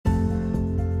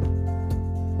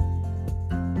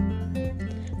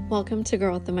Welcome to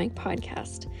Girl with the Mic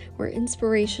podcast, where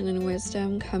inspiration and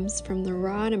wisdom comes from the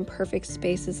raw and imperfect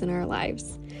spaces in our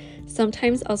lives.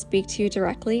 Sometimes I'll speak to you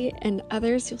directly, and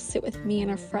others you'll sit with me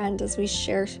and a friend as we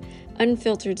share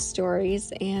unfiltered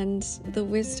stories and the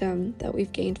wisdom that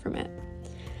we've gained from it.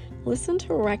 Listen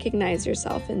to recognize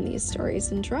yourself in these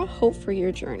stories and draw hope for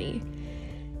your journey.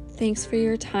 Thanks for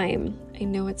your time. I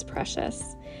know it's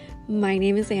precious. My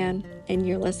name is Anne, and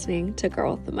you're listening to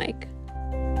Girl with the Mic.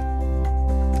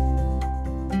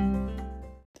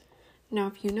 Now,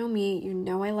 if you know me, you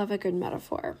know I love a good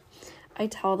metaphor. I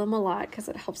tell them a lot because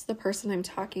it helps the person I'm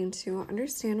talking to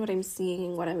understand what I'm seeing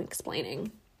and what I'm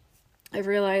explaining. I've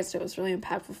realized it was really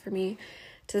impactful for me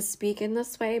to speak in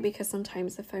this way because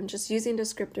sometimes if I'm just using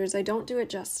descriptors, I don't do it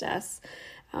justice,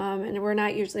 and we're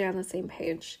not usually on the same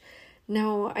page.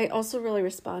 Now, I also really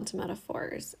respond to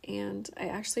metaphors, and I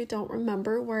actually don't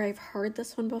remember where I've heard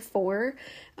this one before.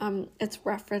 It's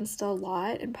referenced a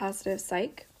lot in Positive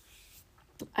Psych.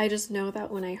 I just know that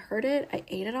when I heard it, I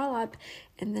ate it all up,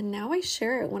 and then now I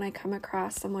share it when I come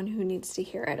across someone who needs to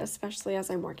hear it, especially as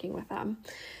I'm working with them.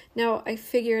 Now, I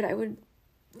figured I would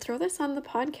throw this on the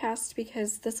podcast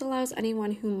because this allows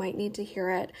anyone who might need to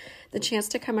hear it the chance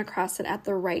to come across it at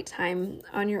the right time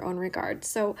on your own regard.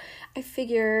 So I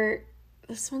figure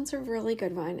this one's a really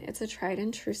good one. It's a tried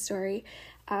and true story,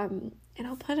 and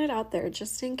I'll put it out there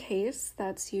just in case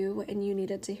that's you and you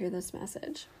needed to hear this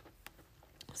message.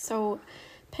 So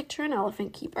picture an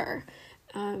elephant keeper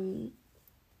and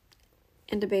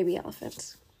a baby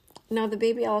elephant. Now, the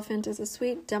baby elephant is a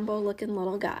sweet, Dumbo-looking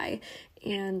little guy,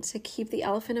 and to keep the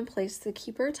elephant in place, the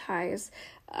keeper ties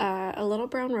a little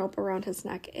brown rope around his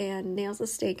neck and nails a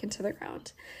stake into the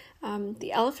ground.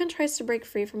 The elephant tries to break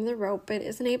free from the rope, but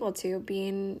isn't able to,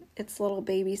 being its little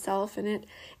baby self, and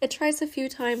it tries a few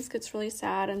times, gets really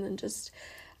sad, and then just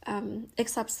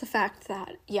accepts the fact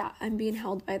that, yeah, I'm being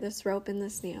held by this rope and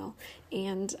this nail,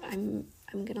 and I'm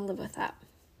gonna live with that.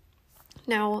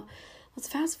 Now, let's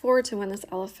fast forward to when this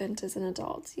elephant is an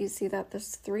adult. You see that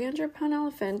this 300-pound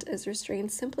elephant is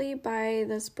restrained simply by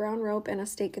this brown rope and a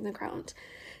stake in the ground.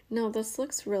 Now, this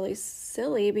looks really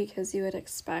silly because you would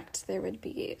expect there would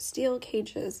be steel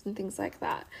cages and things like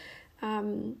that.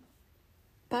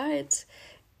 But,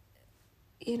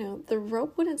 the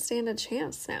rope wouldn't stand a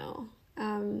chance now.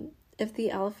 If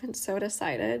the elephant so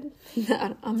decided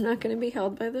that I'm not going to be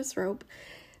held by this rope,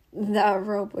 that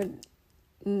rope would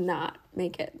not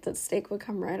make it. The stake would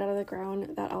come right out of the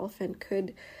ground. That elephant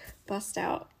could bust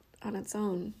out on its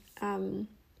own.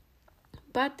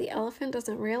 But the elephant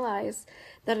doesn't realize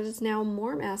that it is now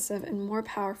more massive and more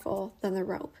powerful than the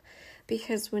rope,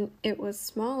 because when it was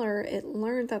smaller, it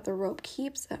learned that the rope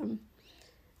keeps him,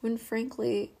 when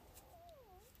frankly,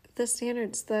 the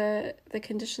standards, the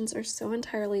conditions are so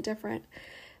entirely different.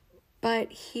 But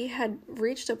he had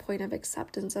reached a point of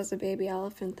acceptance as a baby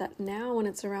elephant that now when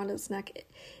it's around its neck,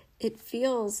 it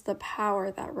feels the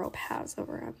power that rope has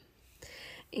over him.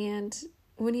 And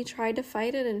when he tried to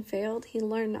fight it and failed, he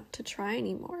learned not to try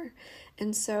anymore.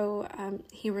 And so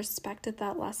he respected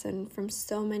that lesson from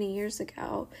so many years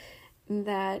ago,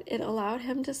 that it allowed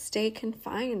him to stay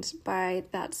confined by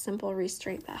that simple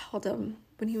restraint that held him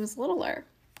when he was littler.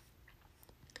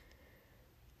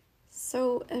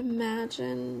 So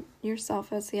imagine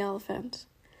yourself as the elephant.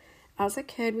 As a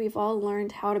kid, we've all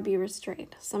learned how to be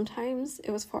restrained. Sometimes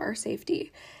it was for our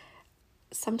safety.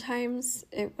 Sometimes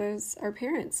it was our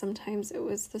parents. Sometimes it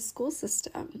was the school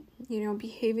system,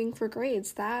 behaving for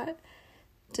grades. That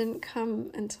didn't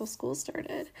come until school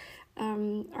started.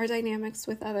 Our dynamics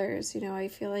with others, I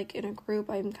feel like in a group,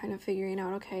 I'm kind of figuring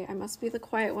out, okay, I must be the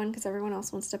quiet one because everyone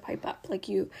else wants to pipe up. Like,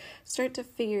 you start to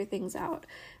figure things out.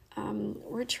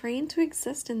 We're trained to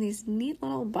exist in these neat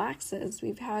little boxes.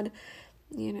 We've had,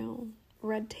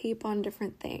 red tape on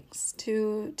different things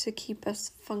to keep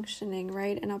us functioning,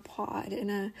 right, in a pod, in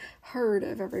a herd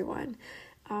of everyone.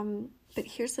 But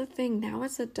here's the thing, now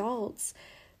as adults,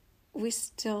 we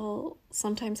still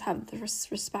sometimes have this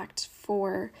respect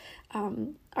for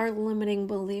our limiting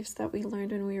beliefs that we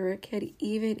learned when we were a kid,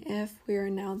 even if we are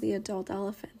now the adult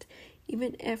elephant.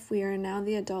 Even if we are now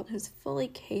the adult who's fully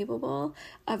capable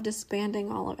of disbanding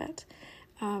all of it.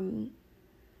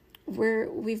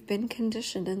 We've been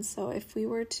conditioned, and so if we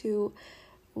were to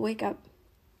wake up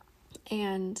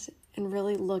and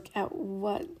really look at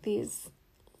what these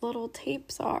little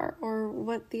tapes are, or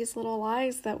what these little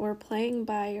lies that we're playing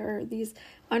by, or these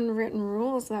unwritten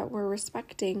rules that we're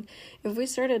respecting, if we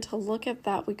started to look at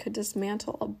that, we could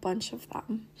dismantle a bunch of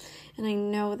them. And I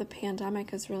know the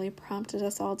pandemic has really prompted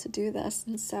us all to do this,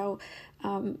 and so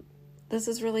this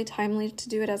is really timely to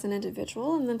do it as an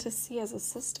individual, and then to see as a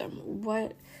system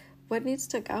what what needs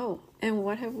to go, and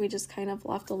what have we just kind of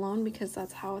left alone because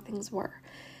that's how things were.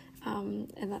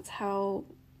 And that's how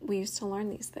we used to learn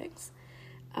these things.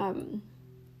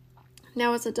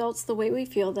 Now, as adults, the way we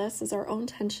feel this is our own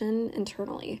tension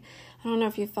internally. I don't know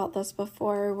if you felt this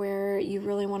before, where you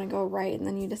really want to go right and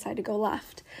then you decide to go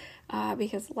left,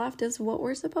 because left is what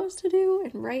we're supposed to do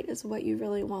and right is what you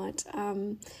really want.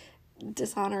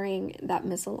 Dishonoring that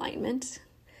misalignment,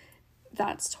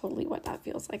 that's totally what that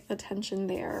feels like, the tension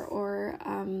there, or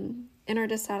inner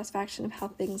dissatisfaction of how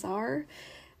things are.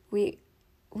 We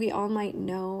all might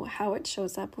know how it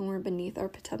shows up when we're beneath our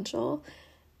potential.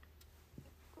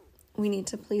 We need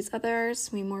to please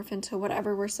others. We morph into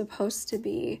whatever we're supposed to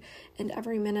be, and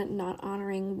every minute not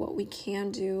honoring what we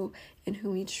can do and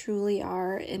who we truly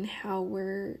are and how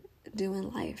we're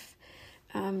doing life.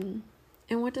 And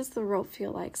what does the rope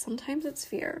feel like? Sometimes it's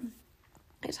fear.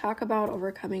 I talk about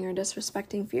overcoming or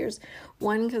disrespecting fears.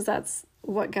 One, because that's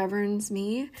what governs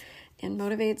me and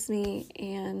motivates me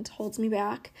and holds me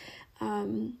back.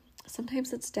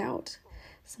 Sometimes it's doubt.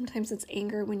 Sometimes it's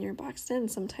anger when you're boxed in.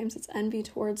 Sometimes it's envy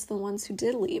towards the ones who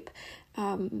did leap.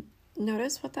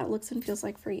 Notice what that looks and feels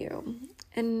like for you.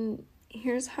 And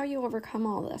here's how you overcome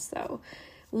all this, though.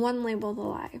 One, label the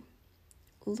lie.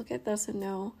 Look at this and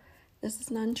know this is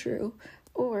not true.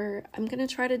 Or I'm going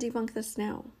to try to debunk this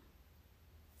now.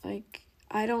 Like,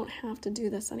 I don't have to do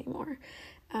this anymore.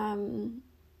 And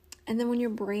then when your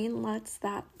brain lets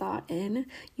that thought in,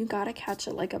 you got to catch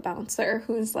it like a bouncer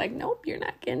who's like, nope, you're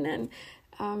not getting in.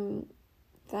 I'm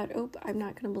not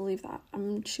going to believe that.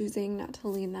 I'm choosing not to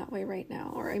lean that way right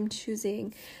now, or I'm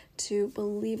choosing to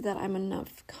believe that I'm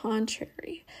enough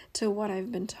contrary to what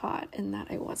I've been taught and that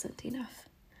I wasn't enough.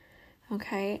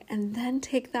 Okay, and then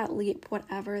take that leap,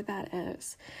 whatever that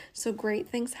is. So great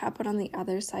things happen on the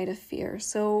other side of fear.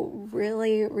 So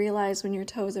really realize when your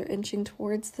toes are inching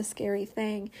towards the scary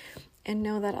thing, and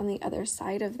know that on the other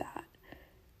side of that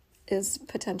is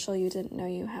potential you didn't know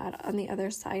you had. On the other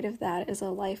side of that is a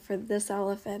life for this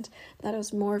elephant that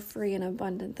is more free and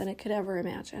abundant than it could ever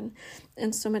imagine,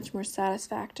 and so much more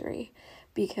satisfactory,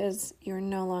 because you're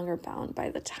no longer bound by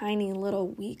the tiny little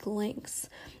weak links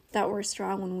that were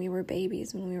strong when we were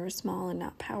babies, when we were small and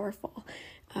not powerful.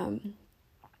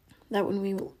 That when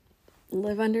we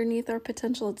live underneath our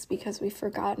potential, it's because we've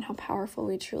forgotten how powerful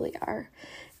we truly are.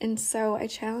 And so I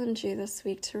challenge you this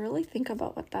week to really think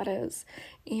about what that is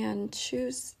and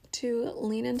choose to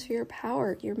lean into your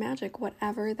power, your magic,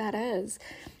 whatever that is.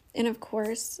 And of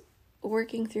course,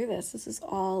 working through this is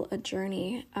all a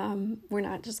journey. We're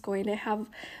not just going to have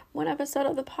one episode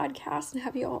of the podcast and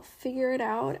have you all figure it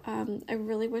out. I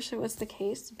really wish it was the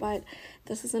case, but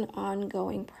this is an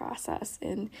ongoing process,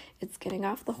 and it's getting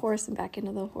off the horse and back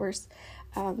into the horse.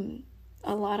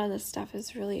 A lot of this stuff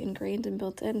is really ingrained and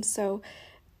built in, so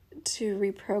to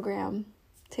reprogram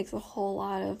takes a whole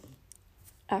lot of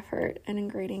effort and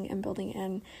ingraining and building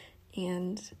in,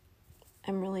 and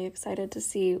I'm really excited to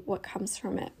see what comes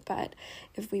from it. But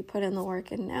if we put in the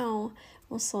work and now,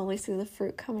 we'll slowly see the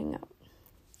fruit coming up.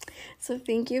 So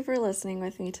thank you for listening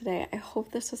with me today. I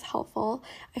hope this was helpful.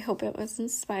 I hope it was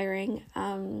inspiring.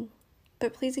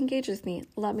 But please engage with me.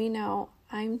 Let me know.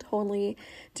 I'm totally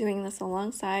doing this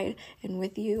alongside and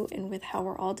with you and with how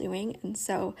we're all doing. And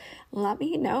so let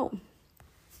me know.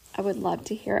 I would love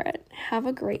to hear it. Have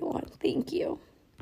a great one. Thank you.